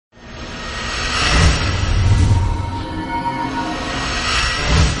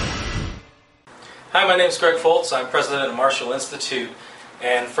Hi, my name is Greg Folts. I'm president of Marshall Institute,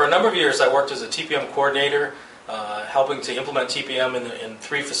 and for a number of years I worked as a TPM coordinator, helping to implement TPM in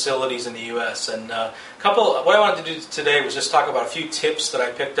 3 facilities in the U.S. And what I wanted to do today was just talk about a few tips that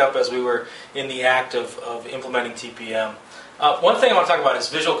I picked up as we were in the act of implementing TPM. One thing I want to talk about is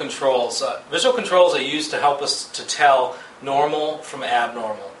visual controls. Visual controls are used to help us to tell normal from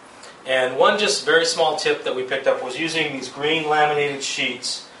abnormal. And one just very small tip that we picked up was using these green laminated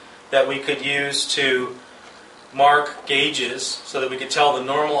sheets that we could use to mark gauges so that we could tell the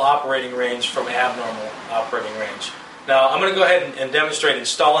normal operating range from abnormal operating range. Now I'm going to go ahead and demonstrate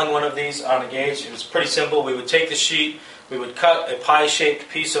installing one of these on a gauge. It was pretty simple. We would take the sheet, we would cut a pie-shaped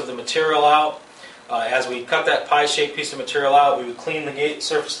piece of the material out. As we cut that pie-shaped piece of material out, we would clean the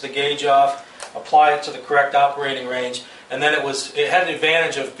surface of the gauge off, apply it to the correct operating range, and then it had the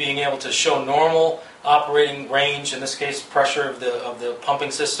advantage of being able to show normal operating range, in this case pressure of the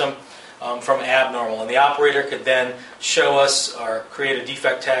pumping system, from abnormal. And the operator could then show us or create a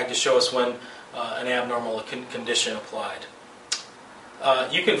defect tag to show us when an abnormal condition applied.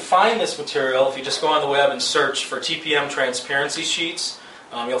 You can find this material if you just go on the web and search for TPM transparency sheets.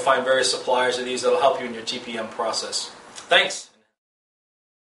 You'll find various suppliers of these that will help you in your TPM process. Thanks.